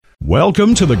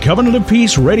Welcome to the Covenant of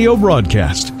Peace radio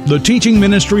broadcast, the teaching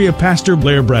ministry of Pastor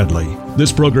Blair Bradley.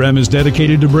 This program is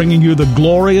dedicated to bringing you the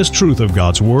glorious truth of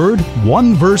God's Word,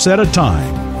 one verse at a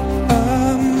time.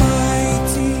 A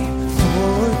mighty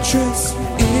fortress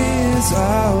is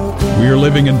our God. We are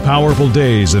living in powerful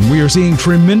days, and we are seeing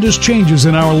tremendous changes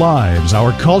in our lives,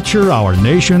 our culture, our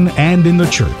nation, and in the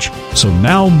church. So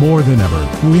now more than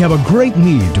ever, we have a great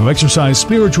need to exercise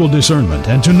spiritual discernment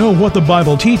and to know what the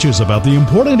Bible teaches about the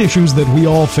important issues that we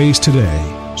all face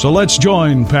today. So let's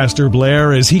join Pastor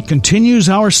Blair as he continues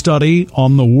our study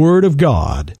on the Word of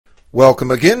God.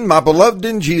 Welcome again, my beloved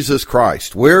in Jesus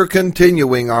Christ. We're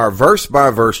continuing our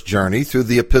verse-by-verse journey through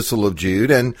the Epistle of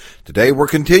Jude, and today we're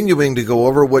continuing to go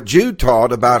over what Jude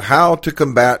taught about how to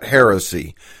combat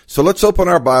heresy. So let's open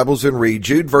our Bibles and read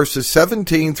Jude verses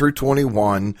 17 through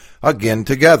 21 again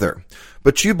together.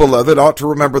 But you, beloved, ought to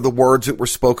remember the words that were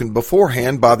spoken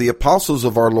beforehand by the apostles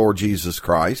of our Lord Jesus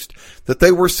Christ, that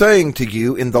they were saying to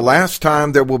you, in the last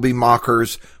time there will be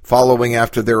mockers following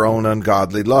after their own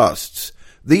ungodly lusts.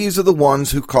 These are the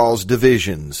ones who cause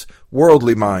divisions,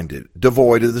 worldly-minded,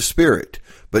 devoid of the Spirit.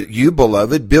 But you,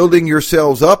 beloved, building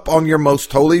yourselves up on your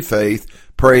most holy faith,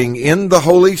 praying in the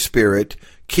Holy Spirit,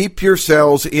 keep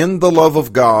yourselves in the love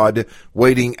of God,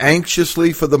 waiting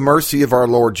anxiously for the mercy of our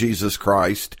Lord Jesus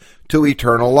Christ to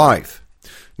eternal life.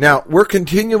 Now, we're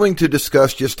continuing to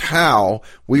discuss just how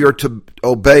we are to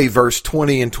obey verse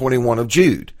 20 and 21 of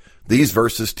Jude. These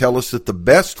verses tell us that the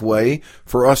best way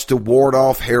for us to ward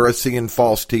off heresy and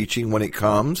false teaching when it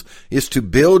comes is to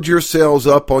build yourselves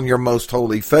up on your most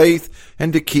holy faith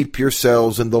and to keep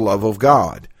yourselves in the love of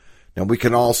God. Now, we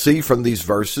can all see from these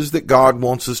verses that God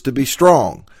wants us to be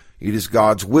strong. It is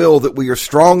God's will that we are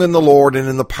strong in the Lord and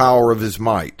in the power of His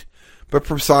might. But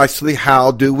precisely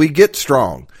how do we get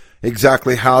strong?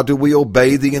 Exactly how do we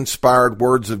obey the inspired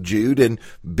words of Jude and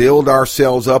build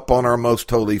ourselves up on our most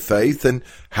holy faith? And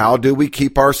how do we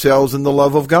keep ourselves in the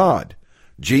love of God?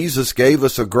 Jesus gave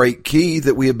us a great key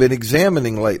that we have been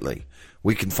examining lately.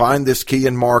 We can find this key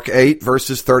in Mark 8,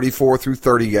 verses 34 through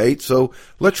 38. So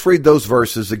let's read those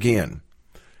verses again.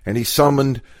 And he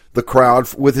summoned the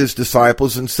crowd with his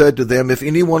disciples and said to them, if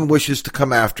anyone wishes to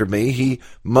come after me, he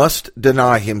must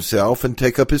deny himself and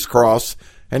take up his cross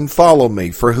and follow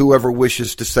me. For whoever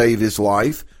wishes to save his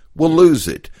life will lose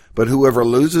it, but whoever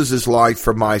loses his life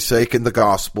for my sake and the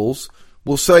gospel's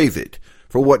will save it.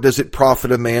 For what does it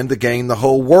profit a man to gain the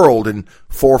whole world and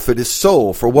forfeit his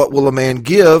soul? For what will a man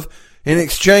give in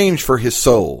exchange for his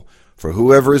soul? For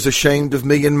whoever is ashamed of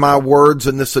me and my words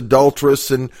in this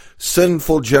adulterous and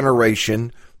sinful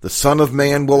generation, the Son of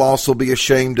Man will also be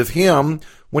ashamed of him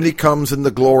when he comes in the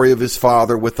glory of his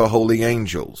Father with the holy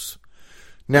angels.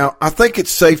 Now, I think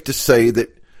it's safe to say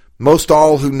that most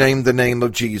all who name the name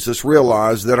of Jesus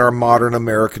realize that our modern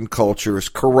American culture is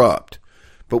corrupt.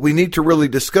 But we need to really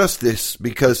discuss this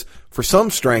because for some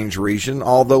strange reason,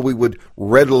 although we would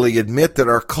readily admit that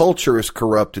our culture is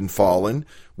corrupt and fallen,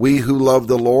 we who love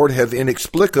the Lord have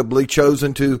inexplicably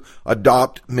chosen to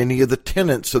adopt many of the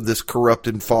tenets of this corrupt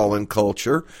and fallen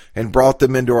culture and brought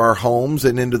them into our homes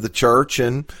and into the church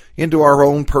and into our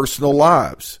own personal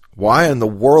lives. Why in the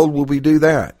world would we do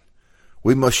that?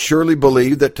 We must surely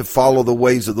believe that to follow the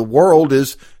ways of the world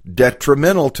is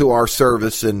detrimental to our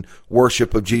service and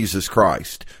worship of Jesus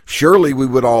Christ. Surely we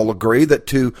would all agree that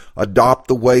to adopt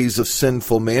the ways of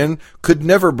sinful men could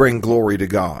never bring glory to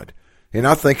God. And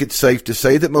I think it's safe to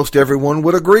say that most everyone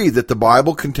would agree that the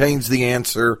Bible contains the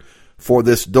answer for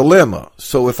this dilemma.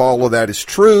 So if all of that is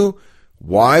true,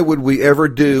 why would we ever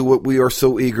do what we are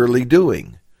so eagerly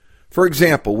doing? For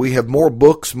example, we have more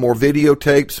books, more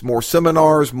videotapes, more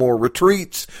seminars, more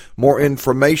retreats, more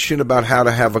information about how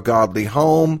to have a godly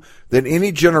home than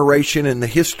any generation in the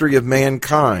history of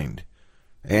mankind.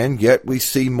 And yet we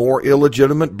see more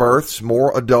illegitimate births,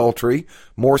 more adultery,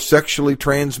 more sexually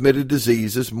transmitted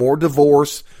diseases, more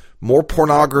divorce, more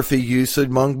pornography use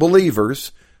among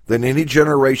believers than any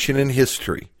generation in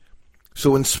history.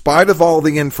 So in spite of all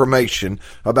the information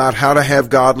about how to have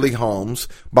godly homes,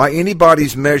 by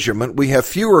anybody's measurement, we have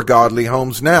fewer godly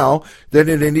homes now than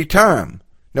at any time.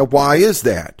 Now, why is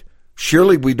that?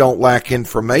 Surely we don't lack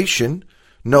information.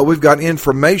 No, we've got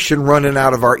information running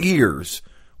out of our ears.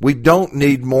 We don't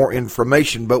need more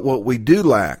information, but what we do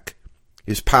lack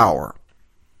is power.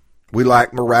 We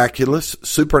lack miraculous,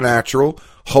 supernatural,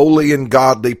 holy, and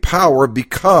godly power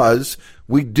because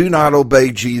we do not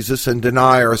obey Jesus and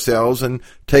deny ourselves and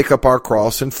take up our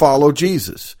cross and follow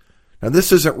Jesus. Now,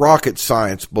 this isn't rocket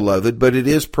science, beloved, but it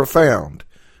is profound.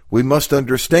 We must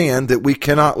understand that we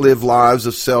cannot live lives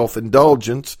of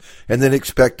self-indulgence and then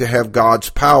expect to have God's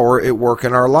power at work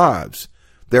in our lives.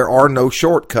 There are no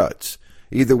shortcuts.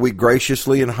 Either we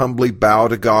graciously and humbly bow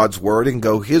to God's word and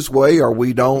go his way, or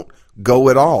we don't go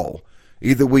at all.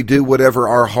 Either we do whatever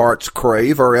our hearts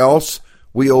crave, or else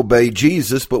we obey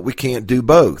Jesus, but we can't do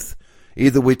both.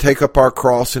 Either we take up our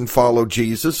cross and follow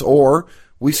Jesus, or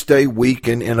we stay weak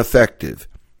and ineffective.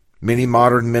 Many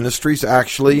modern ministries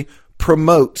actually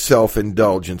promote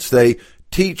self-indulgence. They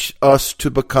teach us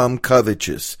to become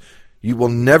covetous. You will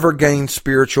never gain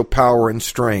spiritual power and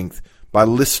strength by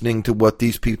listening to what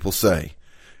these people say.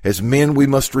 As men, we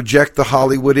must reject the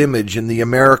Hollywood image and the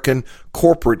American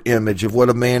corporate image of what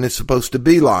a man is supposed to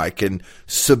be like, and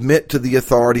submit to the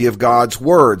authority of God's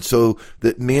word, so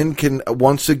that men can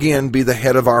once again be the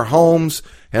head of our homes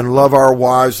and love our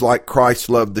wives like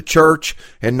Christ loved the church,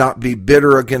 and not be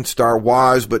bitter against our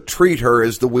wives, but treat her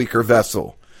as the weaker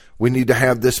vessel. We need to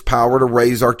have this power to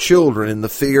raise our children in the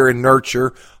fear and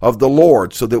nurture of the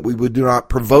Lord, so that we do not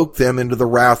provoke them into the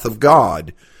wrath of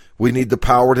God. We need the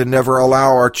power to never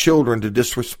allow our children to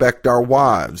disrespect our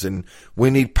wives, and we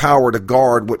need power to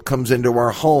guard what comes into our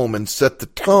home and set the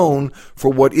tone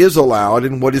for what is allowed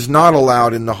and what is not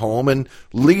allowed in the home, and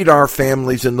lead our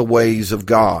families in the ways of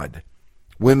God.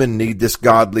 Women need this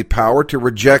godly power to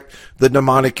reject the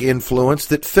demonic influence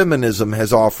that feminism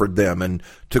has offered them, and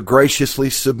to graciously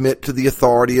submit to the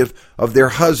authority of their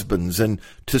husbands, and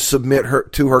to submit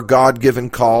to her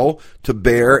God-given call to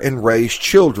bear and raise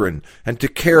children, and to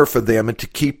care for them, and to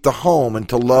keep the home, and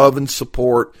to love and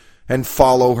support and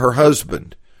follow her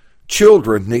husband.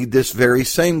 Children need this very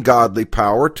same godly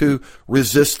power to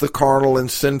resist the carnal and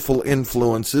sinful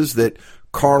influences that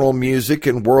carnal music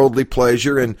and worldly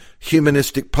pleasure and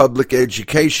humanistic public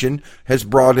education has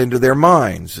brought into their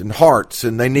minds and hearts,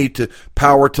 and they need to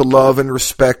power to love and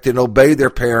respect and obey their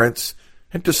parents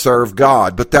and to serve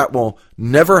God. But that will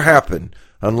never happen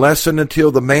unless and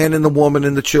until the man and the woman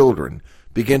and the children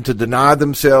begin to deny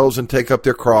themselves and take up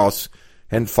their cross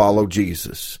and follow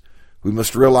Jesus. We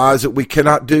must realize that we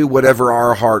cannot do whatever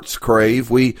our hearts crave.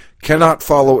 We cannot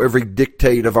follow every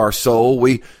dictate of our soul.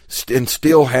 And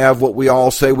still have what we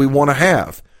all say we want to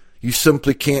have. You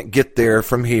simply can't get there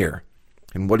from here.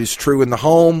 And what is true in the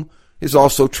home is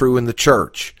also true in the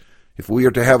church. If we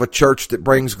are to have a church that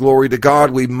brings glory to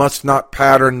God, we must not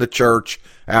pattern the church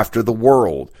after the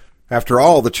world. After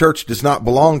all, the church does not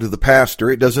belong to the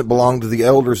pastor. It doesn't belong to the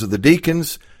elders or the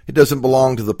deacons. It doesn't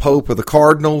belong to the pope or the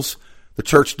cardinals. The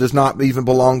church does not even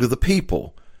belong to the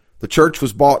people. The church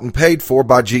was bought and paid for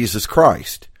by Jesus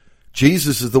Christ.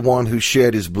 Jesus is the one who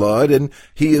shed his blood, and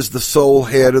he is the sole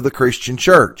head of the Christian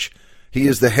church. He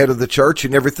is the head of the church,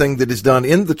 and everything that is done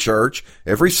in the church,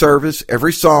 every service,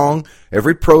 every song,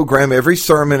 every program, every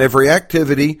sermon, every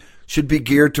activity should be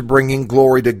geared to bringing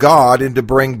glory to God and to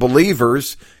bring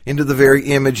believers into the very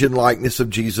image and likeness of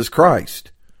Jesus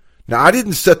Christ. Now, I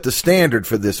didn't set the standard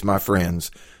for this, my friends.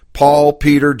 Paul,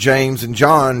 Peter, James, and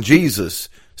John, Jesus,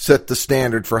 set the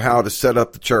standard for how to set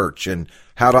up the church and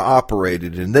how to operate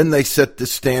it. And then they set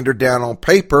this standard down on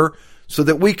paper so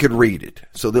that we could read it,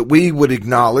 so that we would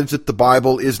acknowledge that the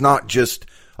Bible is not just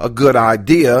a good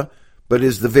idea, but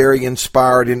is the very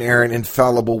inspired, inerrant,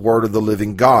 infallible word of the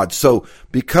living God. So,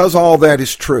 because all that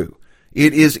is true,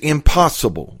 it is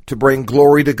impossible to bring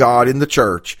glory to God in the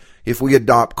church if we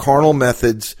adopt carnal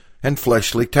methods and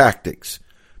fleshly tactics.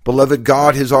 Beloved,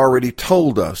 God has already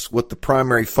told us what the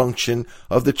primary function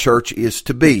of the church is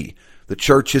to be. The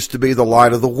church is to be the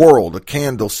light of the world, a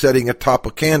candle setting atop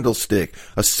a candlestick,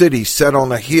 a city set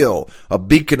on a hill, a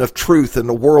beacon of truth in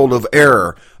a world of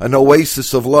error, an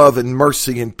oasis of love and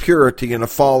mercy and purity in a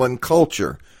fallen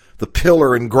culture, the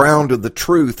pillar and ground of the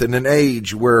truth in an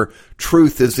age where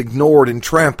truth is ignored and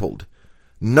trampled.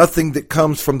 Nothing that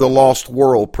comes from the lost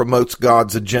world promotes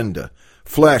God's agenda.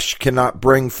 Flesh cannot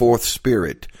bring forth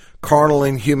spirit. Carnal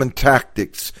and human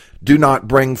tactics do not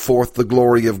bring forth the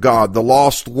glory of God. The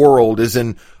lost world is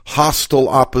in hostile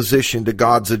opposition to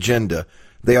God's agenda.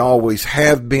 They always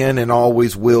have been and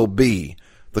always will be.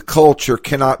 The culture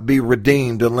cannot be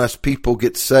redeemed unless people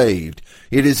get saved.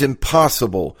 It is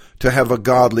impossible to have a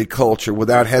godly culture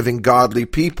without having godly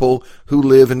people who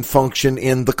live and function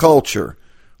in the culture.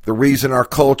 The reason our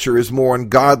culture is more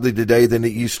ungodly today than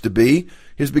it used to be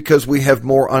is because we have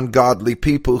more ungodly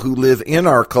people who live in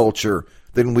our culture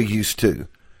than we used to.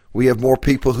 We have more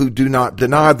people who do not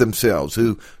deny themselves,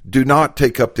 who do not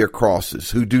take up their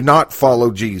crosses, who do not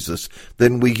follow Jesus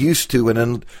than we used to. And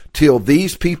until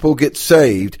these people get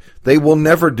saved, they will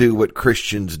never do what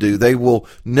Christians do. They will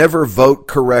never vote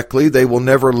correctly. They will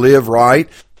never live right.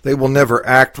 They will never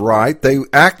act right. They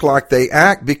act like they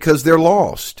act because they're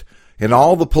lost. And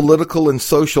all the political and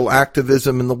social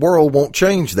activism in the world won't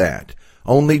change that.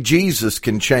 Only Jesus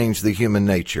can change the human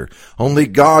nature. Only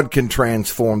God can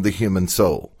transform the human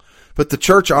soul. But the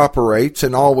church operates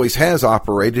and always has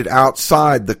operated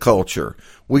outside the culture.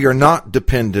 We are not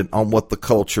dependent on what the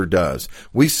culture does.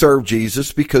 We serve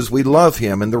Jesus because we love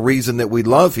him, and the reason that we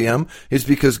love him is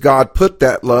because God put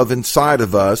that love inside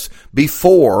of us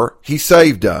before he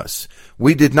saved us.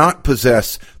 We did not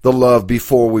possess the love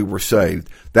before we were saved.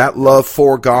 That love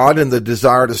for God and the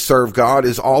desire to serve God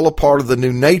is all a part of the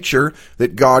new nature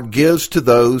that God gives to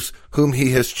those whom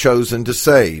he has chosen to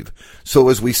save. So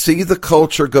as we see the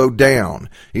culture go down,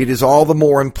 it is all the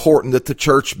more important that the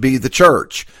church be the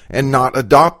church and not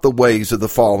adopt the ways of the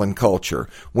fallen culture.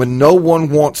 When no one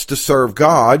wants to serve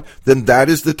God, then that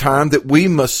is the time that we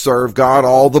must serve God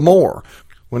all the more.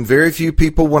 When very few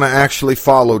people want to actually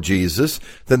follow Jesus,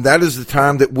 then that is the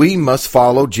time that we must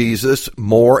follow Jesus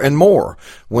more and more.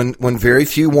 When very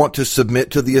few want to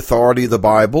submit to the authority of the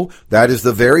Bible, that is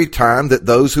the very time that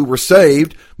those who were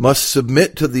saved must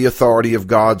submit to the authority of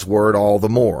God's Word all the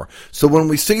more. So when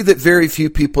we see that very few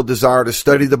people desire to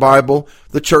study the Bible,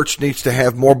 the church needs to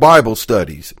have more Bible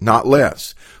studies, not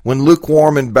less. When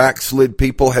lukewarm and backslid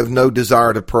people have no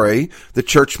desire to pray, the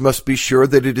church must be sure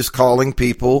that it is calling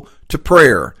people to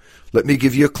prayer. Let me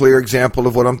give you a clear example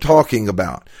of what I'm talking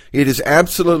about. It is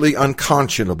absolutely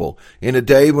unconscionable in a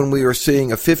day when we are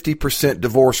seeing a 50%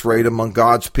 divorce rate among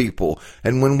God's people,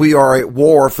 and when we are at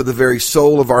war for the very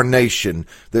soul of our nation,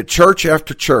 that church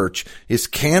after church is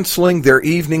canceling their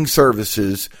evening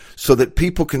services so that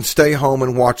people can stay home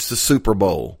and watch the Super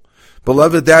Bowl.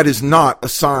 Beloved, that is not a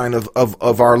sign of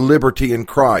our liberty in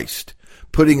Christ.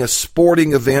 Putting a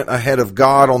sporting event ahead of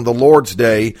God on the Lord's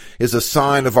Day is a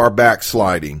sign of our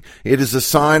backsliding. It is a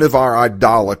sign of our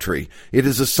idolatry. It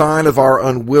is a sign of our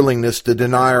unwillingness to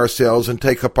deny ourselves and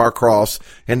take up our cross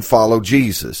and follow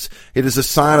Jesus. It is a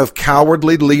sign of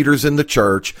cowardly leaders in the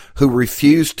church who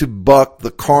refuse to buck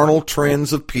the carnal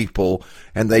trends of people,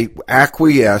 and they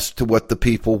acquiesce to what the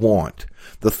people want.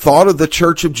 The thought of the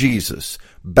Church of Jesus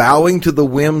bowing to the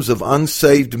whims of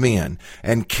unsaved men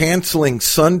and canceling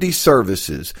Sunday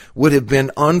services would have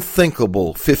been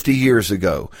unthinkable 50 years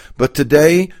ago. But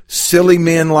today, silly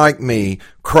men like me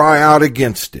cry out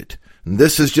against it. And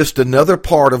this is just another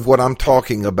part of what I'm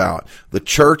talking about, the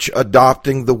church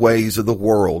adopting the ways of the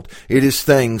world. It is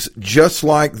things just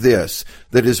like this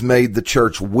that has made the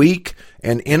church weak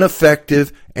and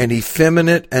ineffective and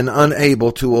effeminate and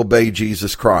unable to obey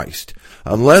Jesus Christ.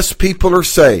 Unless people are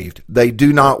saved, they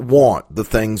do not want the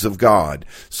things of God.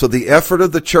 So the effort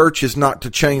of the church is not to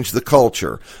change the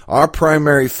culture. Our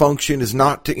primary function is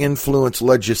not to influence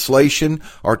legislation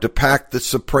or to pack the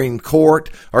Supreme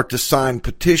Court or to sign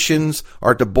petitions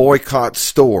or to boycott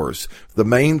stores. The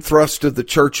main thrust of the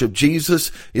Church of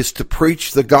Jesus is to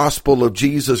preach the gospel of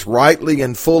Jesus rightly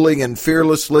and fully and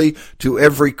fearlessly to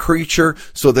every creature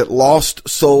so that lost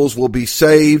souls will be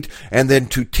saved, and then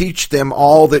to teach them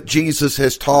all that Jesus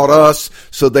has taught us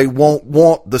so they won't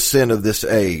want the sin of this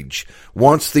age.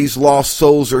 Once these lost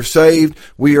souls are saved,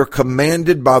 we are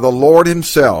commanded by the Lord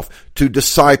himself to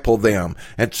disciple them,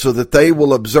 and so that they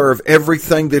will observe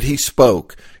everything that he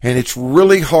spoke. And it's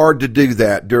really hard to do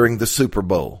that during the Super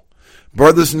Bowl.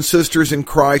 Brothers and sisters in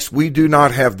Christ, we do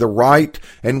not have the right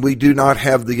and we do not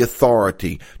have the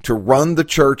authority to run the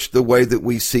church the way that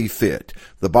we see fit.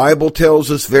 The Bible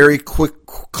tells us very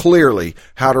clearly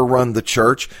how to run the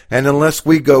church, and unless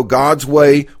we go God's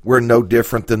way, we're no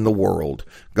different than the world.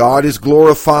 God is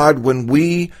glorified when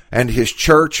we and his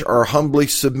church are humbly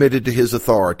submitted to his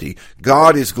authority.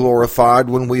 God is glorified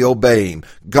when we obey him.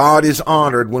 God is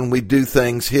honored when we do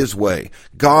things his way.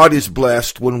 God is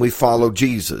blessed when we follow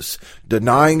Jesus.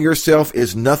 Denying yourself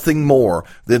is nothing more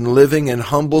than living in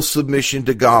humble submission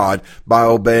to God by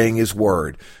obeying his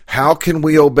word. How can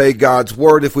we obey God's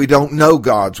word if we don't know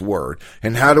God's word?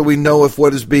 And how do we know if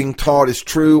what is being taught is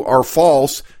true or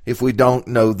false if we don't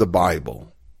know the Bible?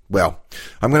 Well,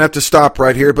 I'm going to have to stop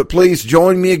right here, but please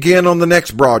join me again on the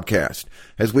next broadcast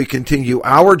as we continue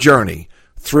our journey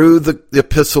through the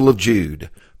Epistle of Jude.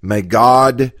 May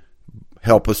God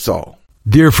help us all.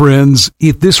 Dear friends,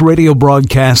 if this radio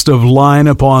broadcast of line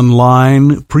upon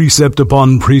line, precept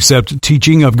upon precept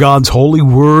teaching of God's holy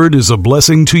word is a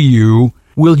blessing to you,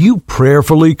 will you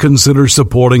prayerfully consider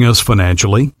supporting us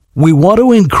financially? We want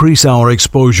to increase our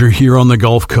exposure here on the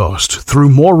Gulf Coast through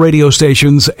more radio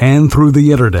stations and through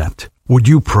the internet. Would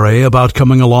you pray about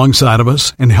coming alongside of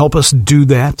us and help us do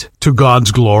that to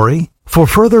God's glory? For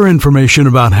further information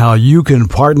about how you can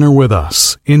partner with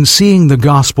us in seeing the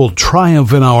gospel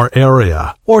triumph in our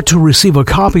area, or to receive a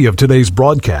copy of today's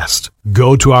broadcast,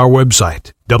 go to our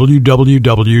website,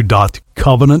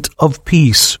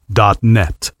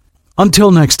 www.covenantofpeace.net.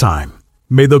 Until next time,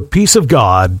 May the peace of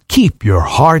God keep your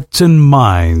hearts and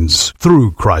minds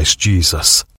through Christ Jesus.